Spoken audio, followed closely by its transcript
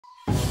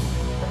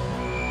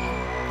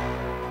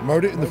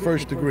murder in the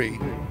first degree,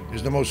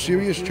 is the most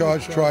serious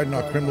charge tried in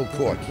our criminal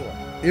courts.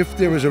 If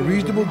there is a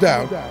reasonable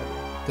doubt,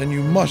 then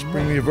you must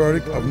bring me a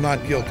verdict of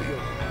not guilty.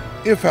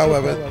 If,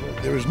 however,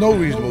 there is no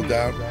reasonable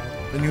doubt,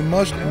 then you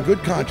must, in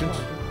good conscience,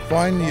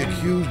 find the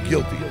accused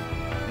guilty.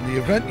 In the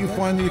event you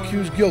find the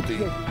accused guilty,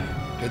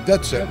 the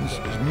death sentence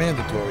is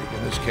mandatory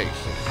in this case.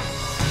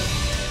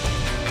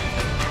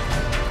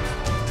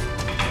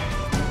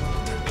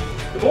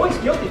 The boy's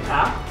guilty,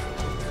 pal.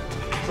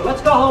 So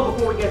let's go home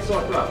before we get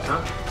sore throats,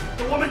 huh?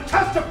 The woman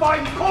testified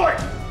in court!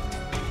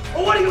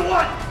 Well, what do you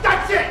want?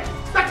 That's it!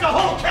 That's the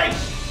whole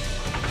case!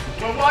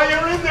 Well, while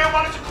you're in there,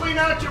 why don't you clean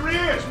out your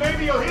ears?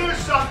 Maybe you'll hear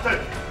something.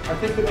 I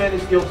think the man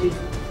is guilty,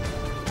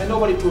 and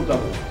nobody proved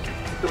otherwise.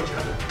 Don't you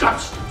have the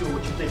guts to do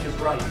what you think is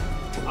right?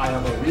 I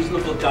have a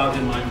reasonable doubt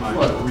in my mind.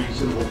 What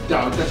reasonable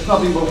doubt? That's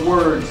nothing but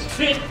words.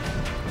 Sit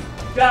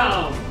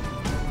down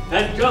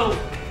and don't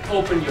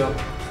open your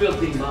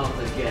filthy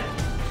mouth again.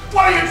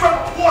 Why are you from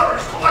a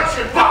quarters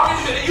collection box?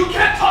 Wait a minute, you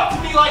can't talk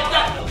to me like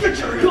that! Get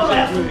your ears You'll off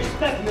have to me.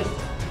 respect, mister.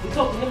 You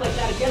talk to him like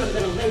that again, I'm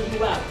gonna lay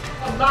you out.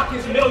 I'll knock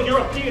his Middle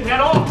European head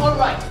off. All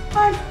right,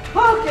 I'm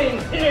talking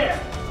here.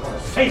 You're a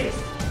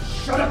sadist.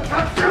 Shut up,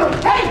 I'll kill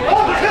him! Hey!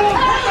 I'll kill him!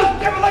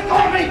 Don't ever let go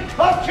of me!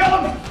 I'll kill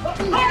him! What's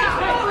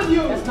wrong with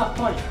you? That's not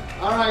funny.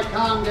 All right,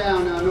 calm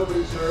down now.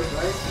 Nobody's hurt,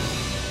 right?